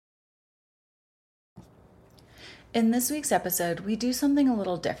In this week's episode, we do something a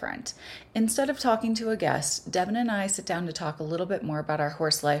little different. Instead of talking to a guest, Devin and I sit down to talk a little bit more about our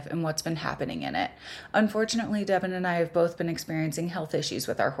horse life and what's been happening in it. Unfortunately, Devin and I have both been experiencing health issues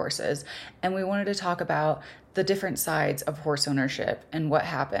with our horses, and we wanted to talk about the different sides of horse ownership and what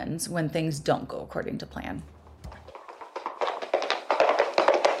happens when things don't go according to plan.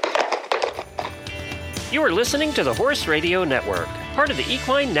 You are listening to the Horse Radio Network, part of the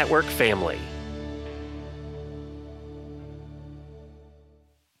Equine Network family.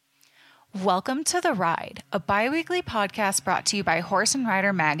 Welcome to The Ride, a bi-weekly podcast brought to you by Horse and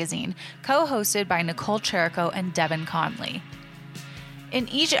Rider Magazine, co-hosted by Nichole and Devin Conley. In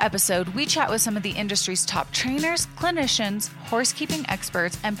each episode, we chat with some of the industry's top trainers, clinicians, horsekeeping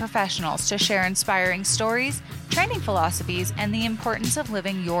experts, and professionals to share inspiring stories, training philosophies, and the importance of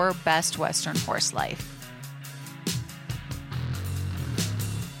living your best Western horse life.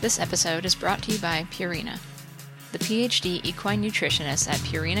 This episode is brought to you by Purina. The PhD equine nutritionists at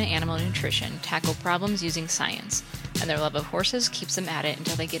Purina Animal Nutrition tackle problems using science, and their love of horses keeps them at it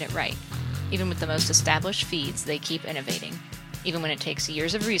until they get it right. Even with the most established feeds, they keep innovating. Even when it takes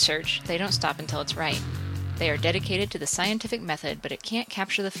years of research, they don't stop until it's right. They are dedicated to the scientific method, but it can't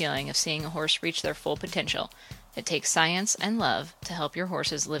capture the feeling of seeing a horse reach their full potential. It takes science and love to help your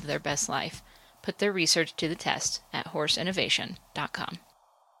horses live their best life. Put their research to the test at horseinnovation.com.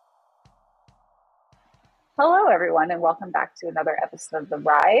 Hello, everyone, and welcome back to another episode of The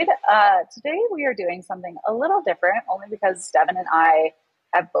Ride. Today we are doing something a little different, only because Devin and I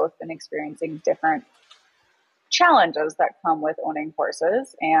have both been experiencing different challenges that come with owning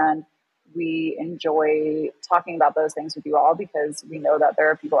horses, and we enjoy talking about those things with you all because we know that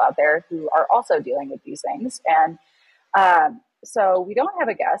there are people out there who are also dealing with these things. And so we don't have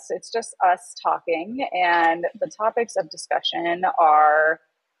a guest, it's just us talking, and the topics of discussion are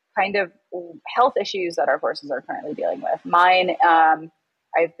kind of health issues that our horses are currently dealing with. Mine,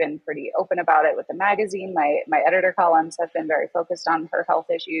 I've been pretty open about it with the magazine. My editor columns have been very focused on her health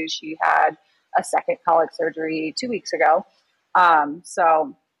issues. She had a second colic surgery 2 weeks ago.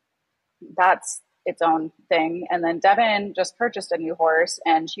 So that's its own thing. And then Devin just purchased a new horse,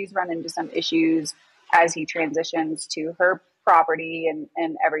 and she's run into some issues as he transitions to her property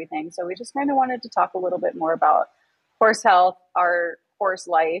and everything. So we just kind of wanted to talk a little bit more about horse health, our horse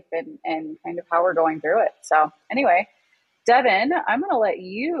life, and kind of how we're going through it. So anyway, Devin, I'm going to let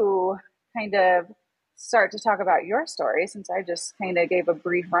you kind of start to talk about your story, since I just kind of gave a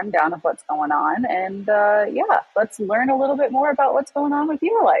brief rundown of what's going on. And let's learn a little bit more about what's going on with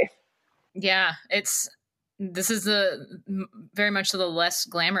your life. Yeah, this is very much the less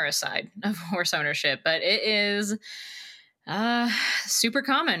glamorous side of horse ownership, but it is super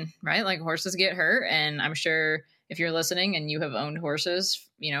common, right? Like, horses get hurt, and I'm sure if you're listening and you have owned horses,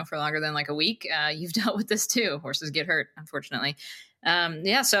 for longer than like a week, you've dealt with this too. Horses get hurt, unfortunately.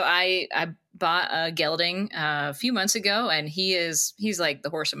 So I bought a gelding a few months ago, and he's like the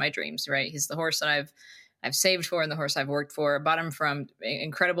horse of my dreams, right? He's the horse that I've saved for and the horse I've worked for. I bought him from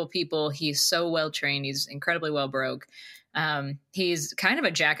incredible people. He's so well trained. He's incredibly well broke. He's kind of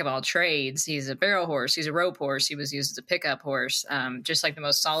a jack of all trades. He's a barrel horse. He's a rope horse. He was used as a pickup horse, just like the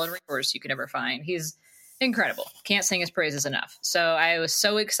most solid horse you could ever find. He's incredible. Can't sing his praises enough. So I was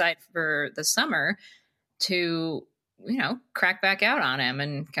so excited for the summer to, crack back out on him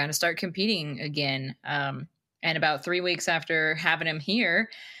and kind of start competing again. And about 3 weeks after having him here,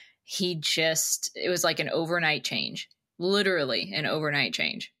 it was like an overnight change, literally an overnight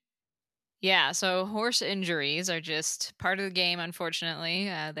change. Yeah, so horse injuries are just part of the game,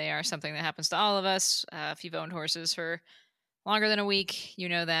 unfortunately. They are something that happens to all of us. If you've owned horses for longer than a week, you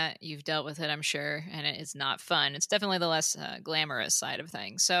know that. You've dealt with it, I'm sure, and it's not fun. It's definitely the less glamorous side of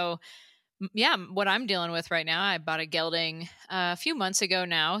things. So, yeah, what I'm dealing with right now, I bought a gelding a few months ago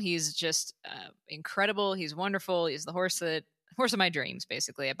now. He's just incredible. He's wonderful. He's the horse of my dreams,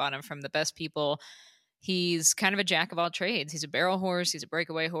 basically. I bought him from the best people. He's kind of a jack of all trades. He's a barrel horse. He's a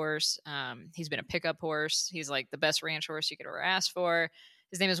breakaway horse. He's been a pickup horse. He's like the best ranch horse you could ever ask for.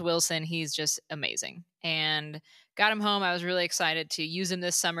 His name is Wilson. He's just amazing. And got him home. I was really excited to use him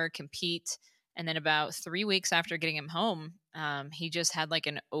this summer, compete. And then about 3 weeks after getting him home, he just had like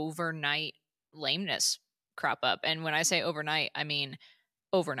an overnight lameness crop up. And when I say overnight, I mean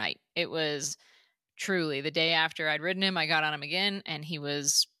overnight. It was truly the day after I'd ridden him, I got on him again, and he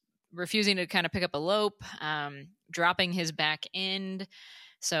was refusing to kind of pick up a lope, dropping his back end.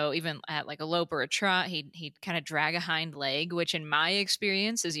 So even at like a lope or a trot, he'd kind of drag a hind leg, which in my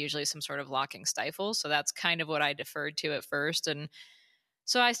experience is usually some sort of locking stifle. So that's kind of what I deferred to at first. And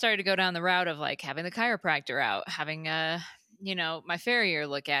so I started to go down the route of like having the chiropractor out, having my farrier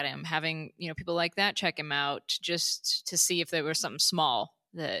look at him, having, people like that check him out just to see if there was something small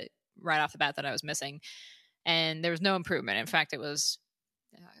that right off the bat that I was missing. And there was no improvement. In fact, it was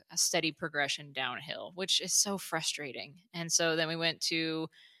a steady progression downhill, which is so frustrating. And so then we went to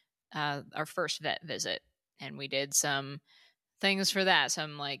our first vet visit, and we did some things for that,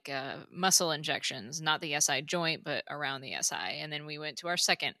 some like muscle injections, not the SI joint, but around the SI. And then we went to our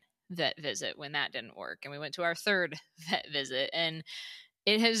second vet visit when that didn't work. And we went to our third vet visit, and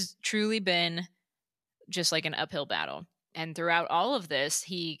it has truly been just like an uphill battle. And throughout all of this,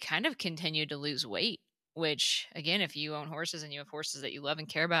 he kind of continued to lose weight, which again, if you own horses and you have horses that you love and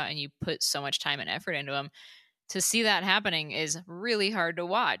care about and you put so much time and effort into them, to see that happening is really hard to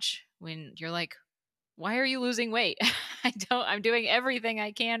watch when you're like, why are you losing weight? I'm doing everything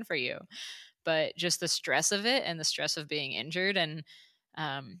I can for you. But just the stress of it and the stress of being injured and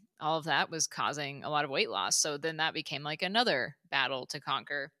all of that was causing a lot of weight loss. So then that became like another battle to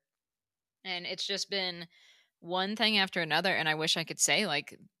conquer. And it's just been one thing after another. And I wish I could say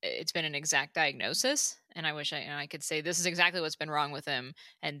like it's been an exact diagnosis. And I wish I could say this is exactly what's been wrong with him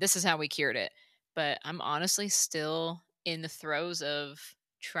and this is how we cured it. But I'm honestly still in the throes of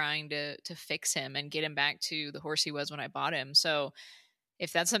trying to fix him and get him back to the horse he was when I bought him. So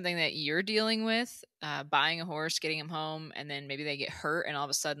if that's something that you're dealing with, buying a horse, getting him home, and then maybe they get hurt and all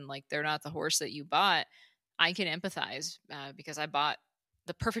of a sudden like they're not the horse that you bought, I can empathize because I bought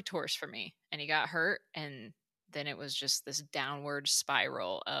the perfect horse for me and he got hurt. And then it was just this downward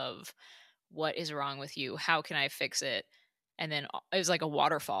spiral of what is wrong with you? How can I fix it? And then it was like a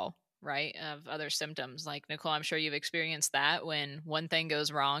waterfall, right, of other symptoms. Like Nichole, I'm sure you've experienced that when one thing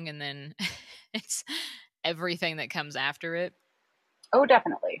goes wrong and then it's everything that comes after it. Oh,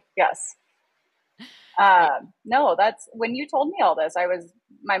 definitely. Yes. No, that's when you told me all this,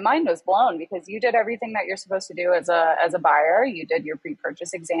 my mind was blown because you did everything that you're supposed to do as a buyer. You did your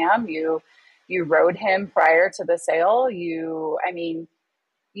pre-purchase exam. You rode him prior to the sale. You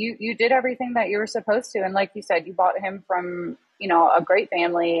did everything that you were supposed to. And like you said, you bought him from, a great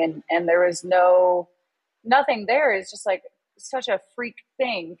family and there was nothing there. It's just like such a freak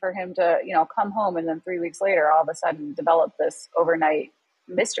thing for him to, come home and then 3 weeks later, all of a sudden develop this overnight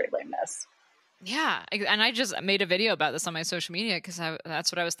mystery lameness. Yeah. And I just made a video about this on my social media because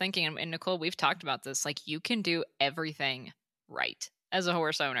that's what I was thinking. And Nichole, we've talked about this. Like you can do everything right as a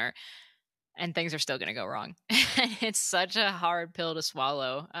horse owner and things are still going to go wrong. It's such a hard pill to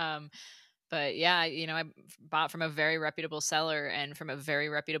swallow. But yeah, I bought from a very reputable seller and from a very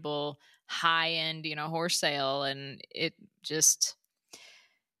reputable high-end, horse sale. And it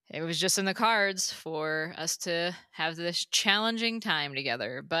was just in the cards for us to have this challenging time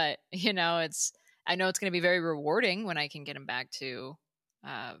together. But, I know it's going to be very rewarding when I can get him back to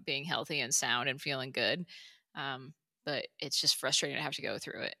being healthy and sound and feeling good. But it's just frustrating to have to go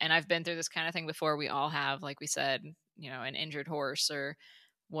through it. And I've been through this kind of thing before. We all have, like we said, an injured horse or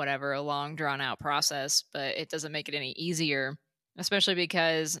whatever, a long drawn out process, but it doesn't make it any easier, especially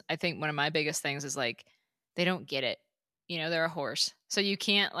because I think one of my biggest things is like, they don't get it. They're a horse. So you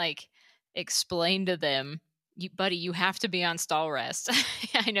can't like explain to them, buddy, you have to be on stall rest.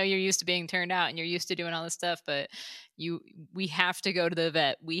 I know you're used to being turned out and you're used to doing all this stuff, but we have to go to the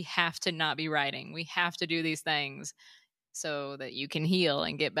vet. We have to not be riding. We have to do these things so that you can heal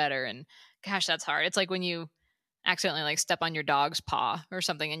and get better. And gosh, that's hard. It's like when you accidentally like step on your dog's paw or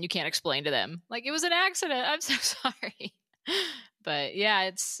something and you can't explain to them like it was an accident. I'm so sorry. But yeah,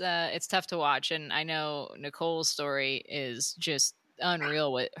 it's tough to watch. And I know Nichole's story is just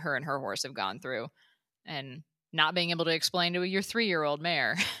unreal what her and her horse have gone through and not being able to explain to your 3-year-old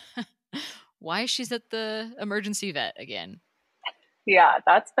mare why she's at the emergency vet again. Yeah,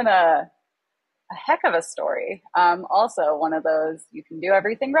 that's been a heck of a story. Also one of those, you can do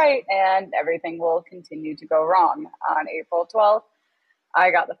everything right and everything will continue to go wrong. On April 12th,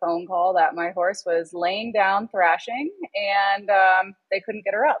 I got the phone call that my horse was laying down thrashing and they couldn't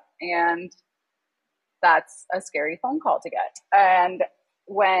get her up. And that's a scary phone call to get. And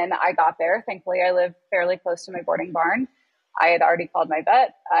when I got there, thankfully I live fairly close to my boarding barn. I had already called my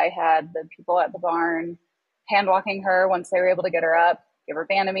vet. I had the people at the barn hand walking her once they were able to get her up, give her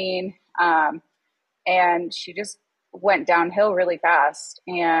Banamine. And she just went downhill really fast.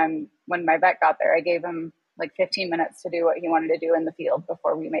 And when my vet got there, I gave him like 15 minutes to do what he wanted to do in the field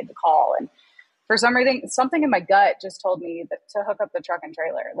before we made the call. And for some reason, something in my gut just told me that to hook up the truck and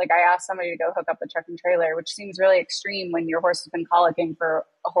trailer. Like I asked somebody to go hook up the truck and trailer, which seems really extreme when your horse has been colicking for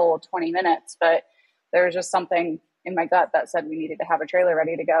a whole 20 minutes. But there was just something in my gut that said we needed to have a trailer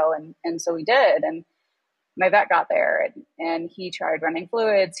ready to go. And so we did. And my vet got there and he tried running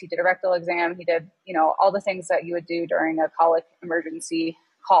fluids. He did a rectal exam. He did, all the things that you would do during a colic emergency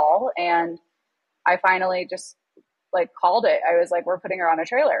call. And I finally just called it. I was like, we're putting her on a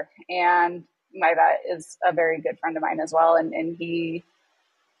trailer. And my vet is a very good friend of mine as well. And he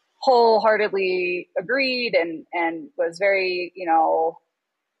wholeheartedly agreed and was very,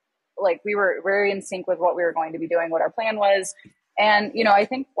 we were very in sync with what we were going to be doing, what our plan was. And, I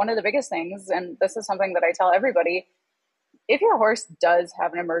think one of the biggest things, and this is something that I tell everybody, if your horse does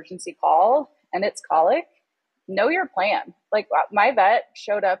have an emergency call and it's colic, know your plan. Like my vet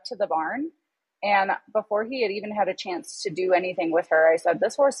showed up to the barn, and before he had even had a chance to do anything with her, I said,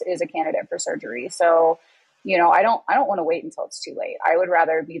 this horse is a candidate for surgery. So, I don't want to wait until it's too late. I would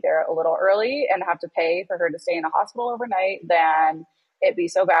rather be there a little early and have to pay for her to stay in a hospital overnight than it be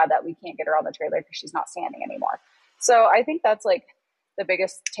so bad that we can't get her on the trailer because she's not standing anymore. So I think that's the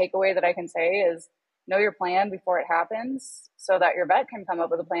biggest takeaway that I can say is know your plan before it happens so that your vet can come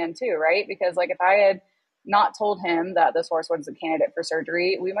up with a plan too, right? Because if I had not told him that this horse was a candidate for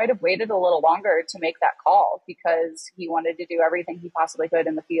surgery, we might have waited a little longer to make that call because he wanted to do everything he possibly could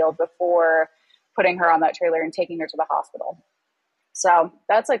in the field before putting her on that trailer and taking her to the hospital. So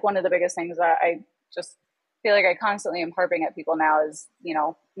that's one of the biggest things that I just feel like I constantly am harping at people now is,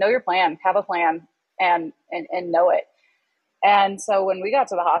 know your plan, have a plan and know it. And so when we got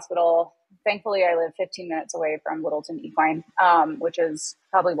to the hospital, thankfully I live 15 minutes away from Littleton Equine, which is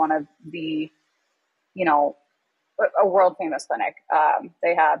probably one of the, a world famous clinic.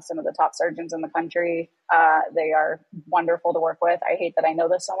 They have some of the top surgeons in the country. They are wonderful to work with. I hate that I know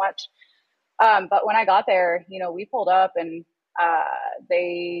this so much. But when I got there, we pulled up and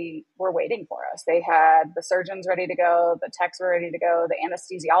they were waiting for us. They had the surgeons ready to go. The techs were ready to go. The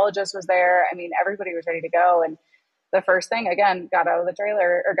anesthesiologist was there. I mean, everybody was ready to go. And the first thing, again, got out of the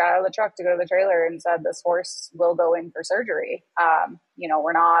truck to go to the trailer and said, this horse will go in for surgery. I don't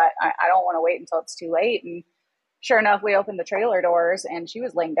want to wait until it's too late. And sure enough, we opened the trailer doors and she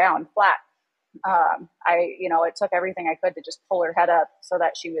was laying down flat. It took everything I could to just pull her head up so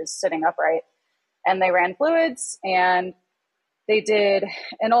that she was sitting upright. And they ran fluids and they did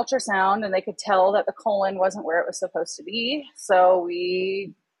an ultrasound and they could tell that the colon wasn't where it was supposed to be. So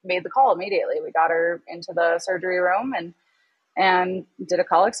we made the call immediately. We got her into the surgery room and did a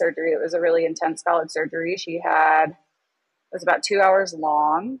colic surgery. It was a really intense colic surgery. It was about 2 hours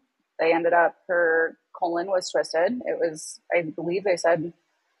long. Her colon was twisted. It was, I believe they said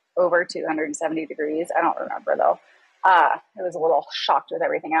over 270 degrees. I don't remember though. It was a little shocked with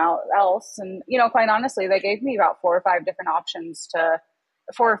everything else. And, quite honestly, they gave me about 4 or 5 different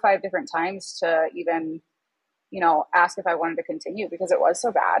times to even, ask if I wanted to continue because it was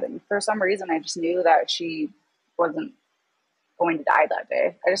so bad. And for some reason, I just knew that she wasn't going to die that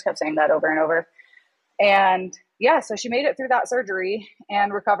day. I just kept saying that over and over. And yeah, so she made it through that surgery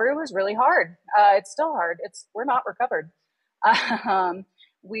and recovery was really hard. It's still hard. We're not recovered.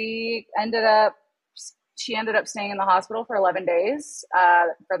 She ended up staying in the hospital for 11 days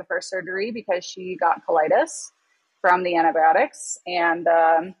for the first surgery because she got colitis from the antibiotics. And,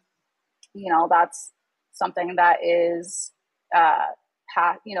 that's something that is,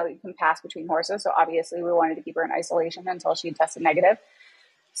 you can pass between horses. So obviously we wanted to keep her in isolation until she tested negative.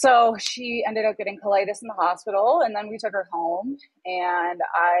 So she ended up getting colitis in the hospital and then we took her home and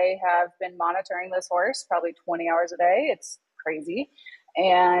I have been monitoring this horse probably 20 hours a day. It's crazy.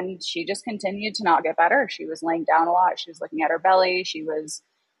 And she just continued to not get better. She was laying down a lot. She was looking at her belly. She was,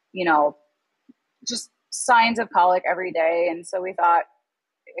 just signs of colic every day. And so we thought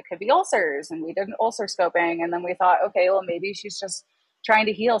it could be ulcers and we did an ulcer scoping. And then we thought, okay, well, maybe she's just trying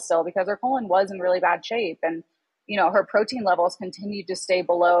to heal still because her colon was in really bad shape. And, her protein levels continued to stay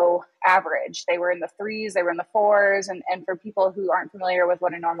below average. They were in the 3s, they were in the 4s. And for people who aren't familiar with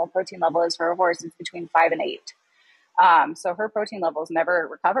what a normal protein level is for a horse, it's between 5 and 8. So her protein levels never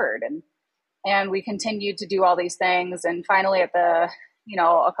recovered. And we continued to do all these things. And finally at a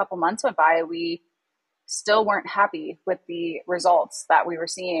couple months went by, we still weren't happy with the results that we were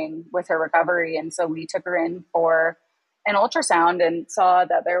seeing with her recovery. And so we took her in for an ultrasound and saw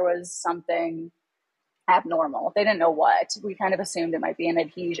that there was something abnormal. They didn't know what. We kind of assumed it might be an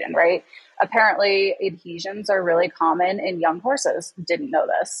adhesion, right? Apparently adhesions are really common in young horses. Didn't know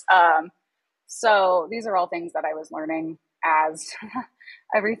this. So these are all things that I was learning as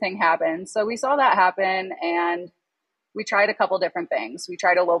everything happened. So we saw that happen and we tried a couple different things. We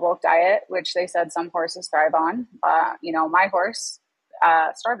tried a low bulk diet, which they said some horses thrive on. My horse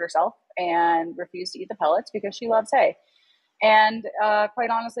starved herself and refused to eat the pellets because she loves hay. And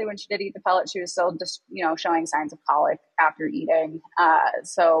quite honestly, when she did eat the pellet, she was still just, showing signs of colic after eating.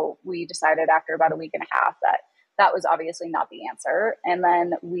 So we decided after about a week and a half that that was obviously not the answer. And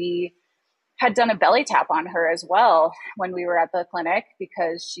then we had done a belly tap on her as well when we were at the clinic,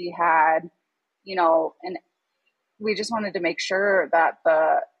 because she had, and we just wanted to make sure that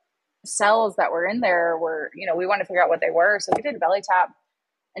the cells that were in there were, we wanted to figure out what they were. So we did a belly tap,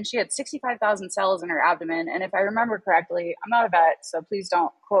 and she had 65,000 cells in her abdomen. And if I remember correctly, I'm not a vet, so please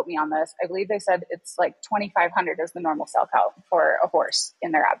don't quote me on this. I believe they said it's like 2,500 is the normal cell count for a horse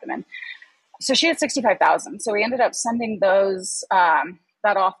in their abdomen. So she had 65,000. So we ended up sending that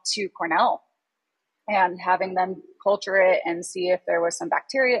off to Cornell and having them culture it and see if there was some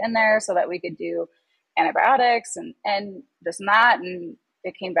bacteria in there so that we could do antibiotics and this and that. And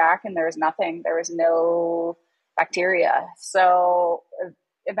it came back and there was nothing. There was no bacteria. So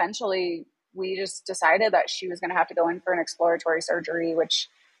eventually we just decided that she was going to have to go in for an exploratory surgery, which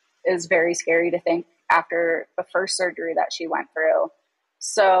is very scary to think after the first surgery that she went through.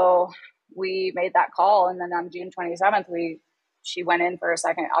 So we made that call. And then on June 27th, she went in for a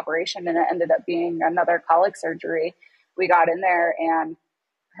second operation, and it ended up being another colic surgery. We got in there and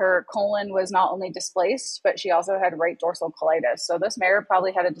her colon was not only displaced, but she also had right dorsal colitis. So this mare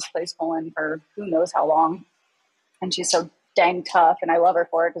probably had a displaced colon for who knows how long. And she's so dang tough, and I love her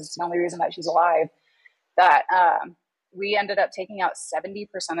for it because it's the only reason that she's alive, that we ended up taking out 70%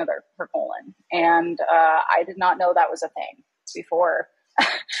 of her colon. And I did not know that was a thing before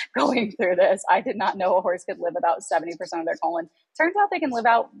going through this. I did not know a horse could live without 70% of their colon. Turns out they can live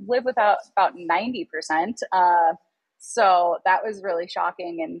without about 90%. So that was really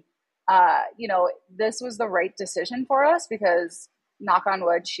shocking. And, this was the right decision for us because, knock on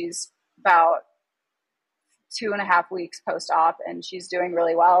wood, she's about 2.5 weeks post-op and she's doing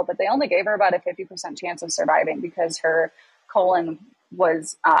really well, but they only gave her about a 50% chance of surviving because her colon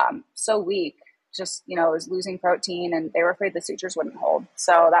was so weak, just, it was losing protein, and they were afraid the sutures wouldn't hold.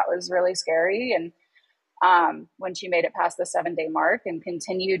 So that was really scary. And when she made it past the 7-day mark and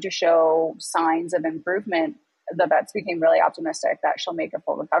continued to show signs of improvement, the vets became really optimistic that she'll make a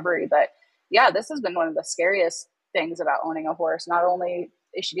full recovery. But yeah, this has been one of the scariest things about owning a horse. Not only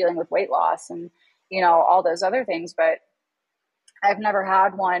is she dealing with weight loss and, all those other things, but I've never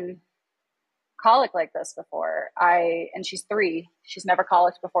had one colic like this before. And she's 3. She's never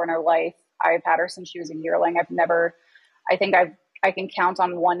colicked before in her life. I've had her since she was a yearling. I can count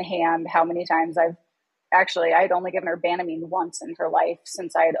on one hand how many times I'd only given her Banamine once in her life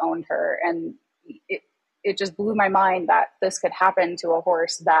since I had owned her. And it just blew my mind that this could happen to a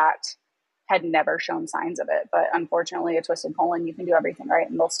horse that had never shown signs of it. But unfortunately, a twisted colon, you can do everything right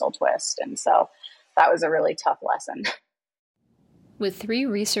and they'll still twist. And so that was a really tough lesson. With 3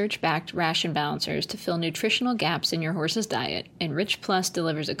 research-backed ration balancers to fill nutritional gaps in your horse's diet, Enrich Plus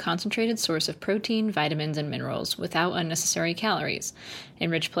delivers a concentrated source of protein, vitamins, and minerals without unnecessary calories.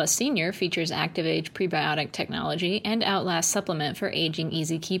 Enrich Plus Senior features Active-Age prebiotic technology and Outlast supplement for aging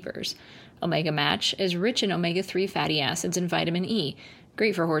easy keepers. Omega Match is rich in omega-3 fatty acids and vitamin E,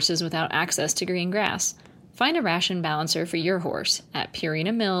 great for horses without access to green grass. Find a ration balancer for your horse at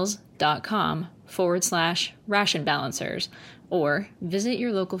purinamills.com/ration balancers or visit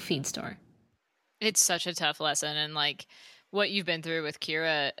your local feed store. It's such a tough lesson. And like what you've been through with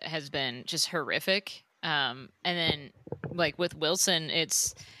Kira has been just horrific. And then like with Wilson,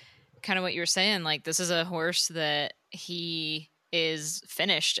 it's kind of what you were saying. Like this is a horse that he is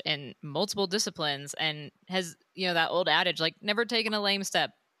finished in multiple disciplines and has, that old adage, like never taken a lame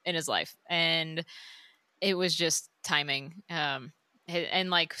step in his life. And it was just timing. And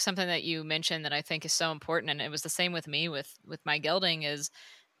like something that you mentioned that I think is so important, and it was the same with me with my gelding, is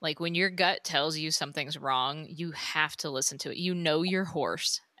like when your gut tells you something's wrong, you have to listen to it. Your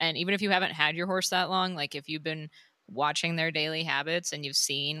horse. And even if you haven't had your horse that long, like if you've been watching their daily habits and you've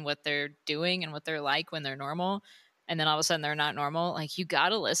seen what they're doing and what they're like when they're normal, and then all of a sudden they're not normal, like you got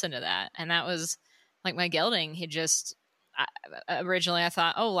to listen to that. And that was like my gelding. Originally I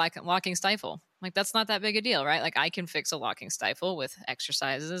thought, like locking stifle. Like, that's not that big a deal, right? Like, I can fix a locking stifle with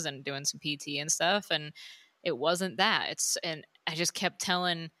exercises and doing some PT and stuff. And it wasn't that. And I just kept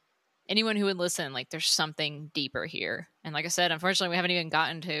telling anyone who would listen, like, there's something deeper here. And like I said, unfortunately, we haven't even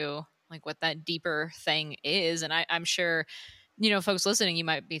gotten to like what that deeper thing is. And I'm sure, folks listening, you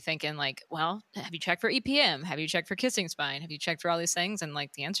might be thinking like, well, have you checked for EPM? Have you checked for kissing spine? Have you checked for all these things? And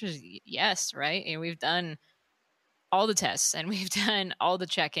like, the answer is yes, right? And we've done all the tests and we've done all the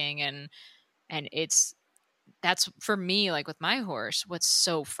checking, and that's for me, like with my horse, what's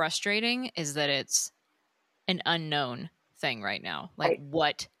so frustrating is that it's an unknown thing right now. Like,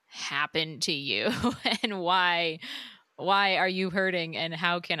 what happened to you and why why are you hurting and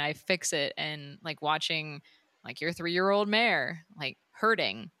how can I fix it? And like watching like your 3-year-old mare like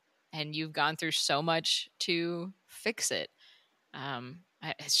hurting and you've gone through so much to fix it.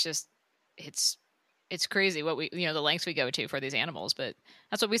 It's just, it's crazy what we, the lengths we go to for these animals, but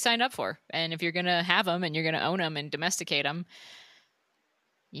that's what we signed up for. And if you're going to have them and you're going to own them and domesticate them,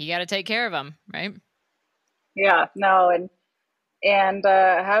 you got to take care of them, right? Yeah, no. And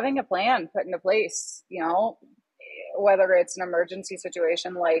having a plan put into place, whether it's an emergency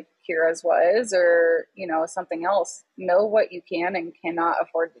situation like Kira's was, or, something else, know what you can and cannot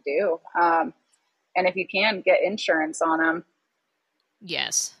afford to do. And if you can, get insurance on them.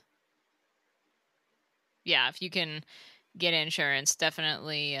 Yes. Yeah, if you can get insurance,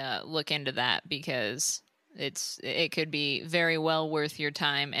 definitely look into that, because it could be very well worth your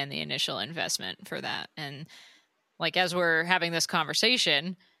time and the initial investment for that. And like, as we're having this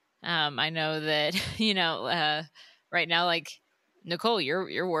conversation, I know that, right now, like, Nichole,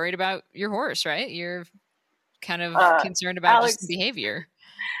 you're worried about your horse, right? You're kind of concerned about just behavior.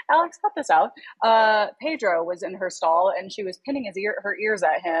 Alex, cut this out. Pedro was in her stall and she was pinning her ears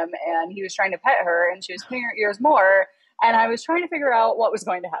at him, and he was trying to pet her and she was pinning her ears more. And I was trying to figure out what was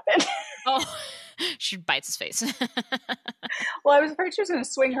going to happen. Oh, she bites his face. Well, I was afraid she was going to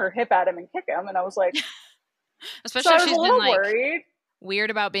swing her hip at him and kick him. And I was like, especially if she's been like worried.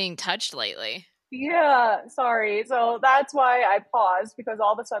 Weird about being touched lately. Yeah, sorry. So that's why I paused, because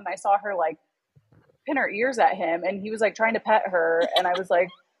all of a sudden I saw her like pin her ears at him and he was like trying to pet her. And I was like,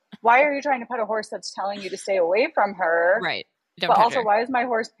 why are you trying to pet a horse that's telling you to stay away from her? Right. But also, why is my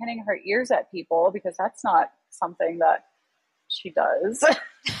horse pinning her ears at people? Because that's not something that she does.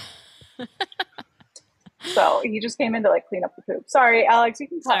 So he just came in to like clean up the poop. Sorry, Alex, you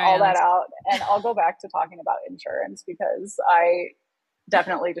can cut all that out, and I'll go back to talking about insurance, because I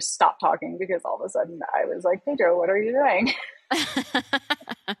definitely just stopped talking because all of a sudden I was like, Pedro, what are you doing?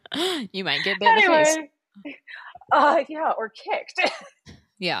 You might get bit in the face. Yeah, or kicked.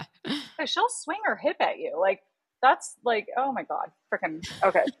 Yeah. She'll swing her hip at you. Like, that's like, oh my God, freaking,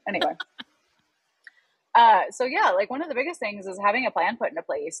 okay. Anyway. So yeah, like one of the biggest things is having a plan put into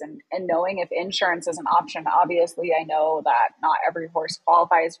place and knowing if insurance is an option. Obviously, I know that not every horse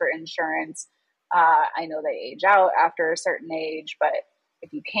qualifies for insurance. I know they age out after a certain age, but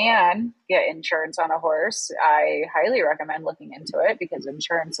if you can get insurance on a horse, I highly recommend looking into it, because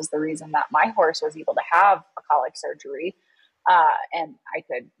insurance is the reason that my horse was able to have a colic surgery. And I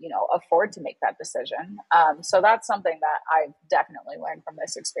could, afford to make that decision. So that's something that I've definitely learned from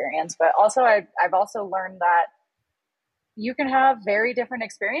this experience. But also, I've also learned that you can have very different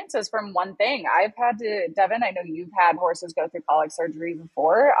experiences from one thing. Devin, I know you've had horses go through colic surgery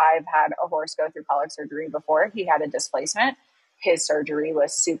before. I've had a horse go through colic surgery before. He had a displacement. His surgery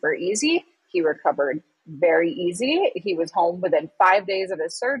was super easy. He recovered very easy. He was home within 5 days of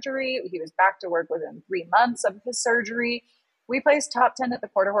his surgery. He was back to work within 3 months of his surgery. We placed top 10 at the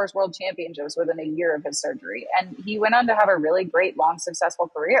Quarter Horse World Championships within a year of his surgery. And he went on to have a really great, long, successful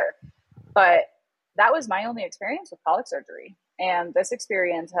career. But that was my only experience with colic surgery. And this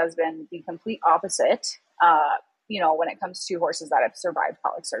experience has been the complete opposite, when it comes to horses that have survived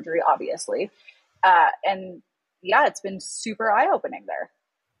colic surgery, obviously. And yeah, it's been super eye-opening there.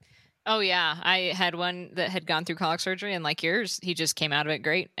 Oh, yeah. I had one that had gone through colic surgery, and like yours, he just came out of it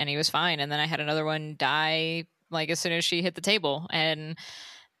great and he was fine. And then I had another one die like as soon as she hit the table. And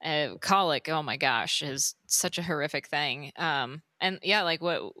colic, oh my gosh, is such a horrific thing. And yeah, like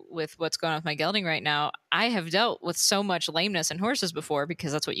with what's going on with my gelding right now, I have dealt with so much lameness in horses before,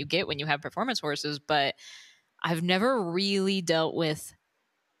 because that's what you get when you have performance horses, but I've never really dealt with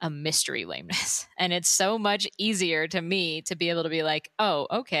a mystery lameness. And it's so much easier to me to be able to be like, oh,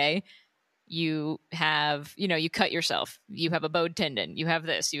 okay, you have, you cut yourself, you have a bowed tendon, you have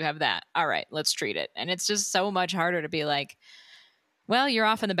this, you have that. All right, let's treat it. And it's just so much harder to be like, well, you're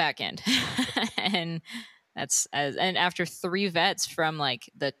off in the back end. And and after 3 vets from like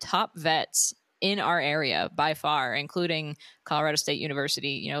the top vets in our area by far, including Colorado State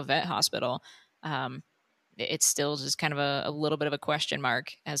University, vet hospital, it's still just kind of a little bit of a question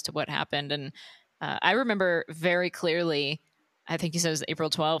mark as to what happened. And I remember very clearly, I think he says April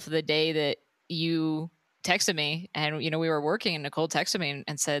 12th, the day that you texted me, and, we were working, and Nichole texted me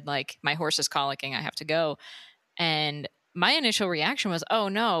and said, like, my horse is colicking, I have to go. And my initial reaction was, oh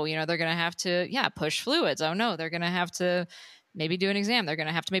no, they're going to have to, push fluids. Oh no, they're going to have to maybe do an exam. They're going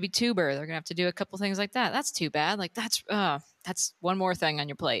to have to maybe tube her. They're going to have to do a couple things like that. That's too bad. Like that's one more thing on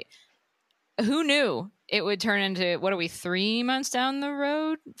your plate. Who knew it would turn into, what are we, 3 months down the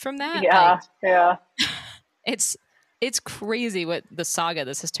road from that? Yeah. It's crazy what the saga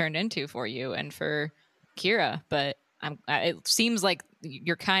this has turned into for you and for Kira. But it seems like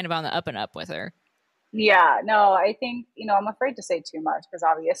you're kind of on the up and up with her. Yeah, no, I think, I'm afraid to say too much because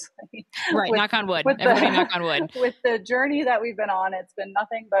obviously, right. Knock on wood. Everybody knock on wood. With the journey that we've been on, it's been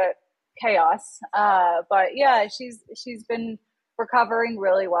nothing but chaos. But yeah, she's been recovering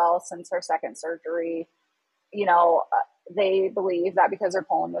really well since her second surgery. They believe that because her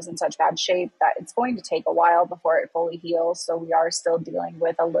colon was in such bad shape that it's going to take a while before it fully heals. So we are still dealing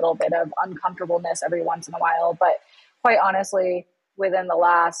with a little bit of uncomfortableness every once in a while. But quite honestly, within the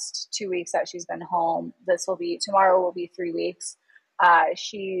last 2 weeks that she's been home, tomorrow will be 3 weeks. Tomorrow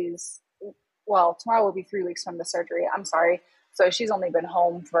will be 3 weeks from the surgery. I'm sorry. So she's only been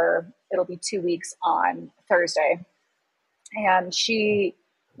home it'll be 2 weeks on Thursday. And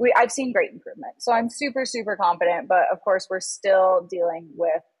I've seen great improvement. So I'm super, super confident, but of course we're still dealing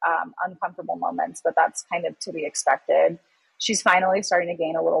with uncomfortable moments, but that's kind of to be expected. She's finally starting to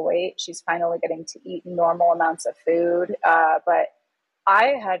gain a little weight. She's finally getting to eat normal amounts of food. But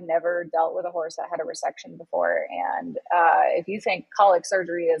I had never dealt with a horse that had a resection before. And if you think colic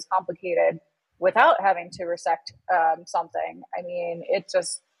surgery is complicated without having to resect something, I mean, it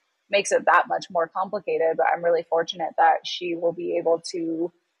just makes it that much more complicated. But I'm really fortunate that she will be able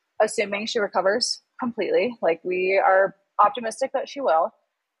to, assuming she recovers completely, like we are optimistic that she will,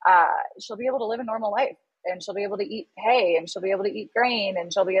 she'll be able to live a normal life, and she'll be able to eat hay, and she'll be able to eat grain,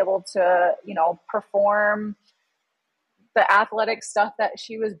 and she'll be able to, perform the athletic stuff that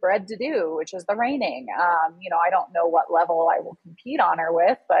she was bred to do, which is the reining. I don't know what level I will compete on her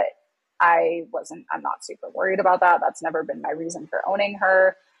with, but I'm not super worried about that. That's never been my reason for owning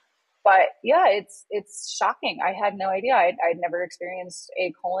her. But yeah, it's shocking. I had no idea. I'd never experienced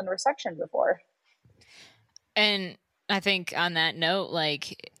a colon resection before. And I think on that note,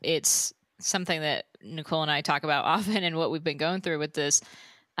 like, it's something that Nichole and I talk about often, and what we've been going through with this.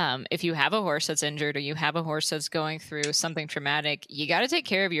 If you have a horse that's injured, or you have a horse that's going through something traumatic, you got to take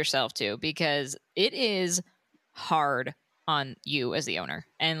care of yourself too, because it is hard on you as the owner.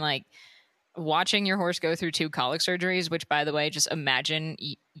 And like, watching your horse go through 2 colic surgeries, which, by the way, just imagine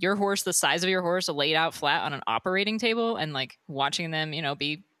your horse, the size of your horse, laid out flat on an operating table, and like watching them,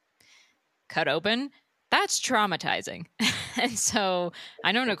 be cut open. That's traumatizing. And so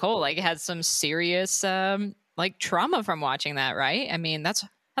I know Nichole had some serious trauma from watching that, right? I mean, that's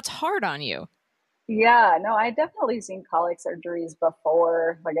hard on you. Yeah, no, I definitely seen colic surgeries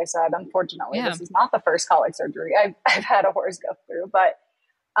before. Like I said, unfortunately, This is not the first colic surgery I've had a horse go through. But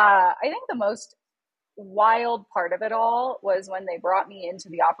I think the most wild part of it all was when they brought me into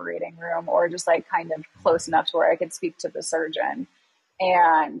the operating room, or just kind of close enough to where I could speak to the surgeon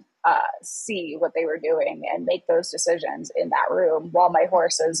and see what they were doing and make those decisions in that room while my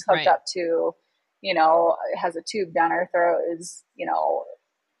horse is hooked up to, has a tube down her throat, is,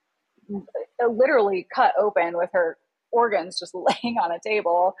 literally cut open with her organs just laying on a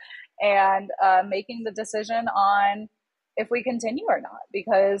table, and making the decision on if we continue or not,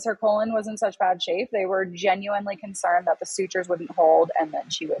 because her colon was in such bad shape. They were genuinely concerned that the sutures wouldn't hold and then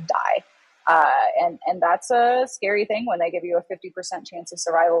she would die. And that's a scary thing when they give you a 50% chance of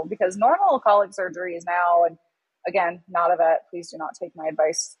survival, because normal colic surgery is now, and again, not a vet, please do not take my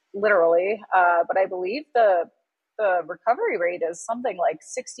advice literally, but I believe the recovery rate is something like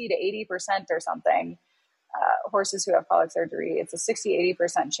 60 to 80% or something. Horses who have colic surgery, it's a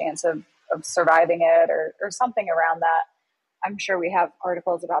 60-80% chance of surviving it, or something around that. I'm sure we have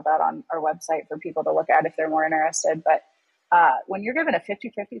articles about that on our website for people to look at if they're more interested. But when you're given a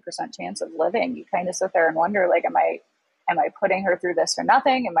 50% chance of living, you kind of sit there and wonder, like, am I putting her through this for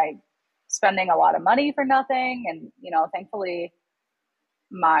nothing? Am I spending a lot of money for nothing? And, thankfully,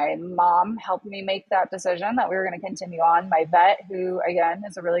 my mom helped me make that decision that we were going to continue on. My vet, who, again,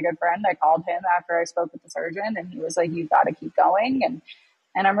 is a really good friend, I called him after I spoke with the surgeon, and he was like, you've got to keep going.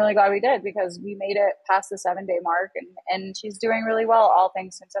 And I'm really glad we did, because we made it past the 7-day mark, and she's doing really well, all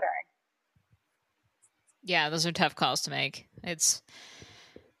things considering. Yeah, those are tough calls to make. It's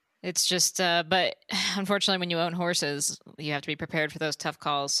just, but unfortunately, when you own horses, you have to be prepared for those tough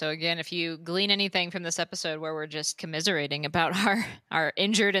calls. So again, if you glean anything from this episode where we're just commiserating about our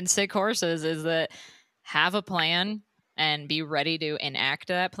injured and sick horses, is that have a plan and be ready to enact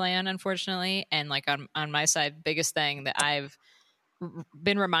that plan, unfortunately. And like on my side, biggest thing that I've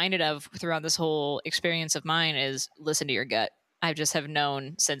been reminded of throughout this whole experience of mine is listen to your gut. I just have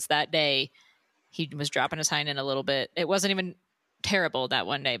known since that day he was dropping his hind end a little bit. It wasn't even terrible that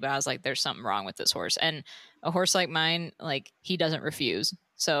one day, but I was like, there's something wrong with this horse. And a horse like mine, like, he doesn't refuse.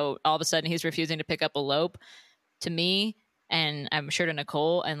 So all of a sudden he's refusing to pick up a lope. To me, and I'm sure to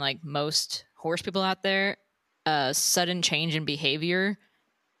Nichole and like most horse people out there, a sudden change in behavior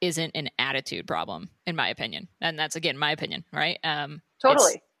isn't an attitude problem, in my opinion. And that's, again, my opinion, right?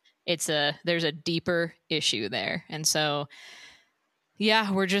 Totally. There's a deeper issue there. And so,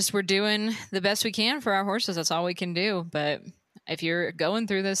 yeah, we're doing the best we can for our horses. That's all we can do. But if you're going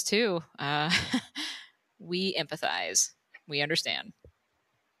through this too, we empathize. We understand.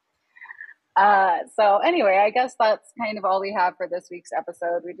 So anyway, I guess that's kind of all we have for this week's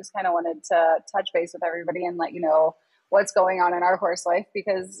episode. We just kind of wanted to touch base with everybody and let you know what's going on in our horse life,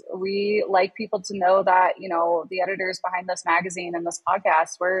 because we like people to know that, you know, the editors behind this magazine and this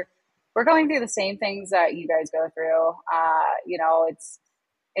podcast, we're going through the same things that you guys go through. You know,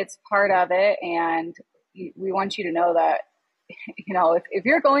 it's part of it. And we want you to know that, you know, if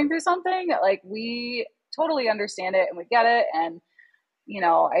you're going through something, like, we totally understand it and we get it. And, you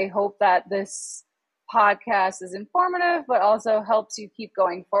know, I hope that this podcast is informative, but also helps you keep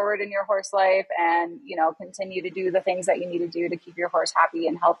going forward in your horse life and, you know, continue to do the things that you need to do to keep your horse happy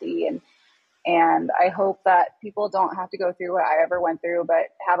and healthy. And I hope that people don't have to go through what I ever went through, but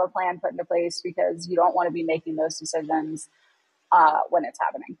have a plan put into place, because you don't want to be making those decisions when it's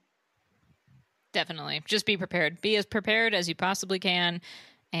happening. Definitely. Just be prepared. Be as prepared as you possibly can,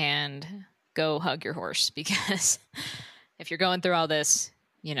 and go hug your horse, because if you're going through all this,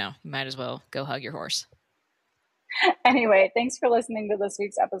 you know, you might as well go hug your horse. Anyway, thanks for listening to this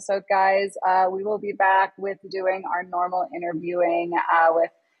week's episode, guys. We will be back with doing our normal interviewing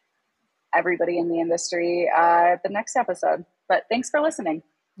with everybody in the industry the next episode. But thanks for listening.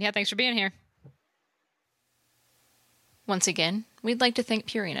 Yeah, thanks for being here. Once again, we'd like to thank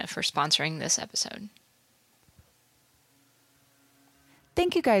Purina for sponsoring this episode.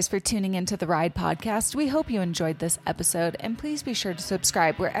 Thank you guys for tuning into the Ride podcast. We hope you enjoyed this episode, and please be sure to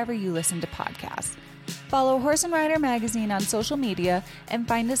subscribe wherever you listen to podcasts. Follow Horse and Rider Magazine on social media, and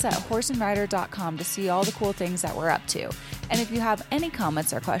find us at horseandrider.com to see all the cool things that we're up to. And if you have any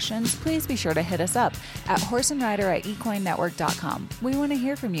comments or questions, please be sure to hit us up at horseandrider@equinenetwork.com. We want to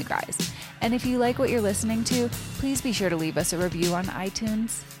hear from you guys. And if you like what you're listening to, please be sure to leave us a review on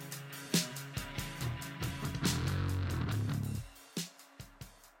iTunes.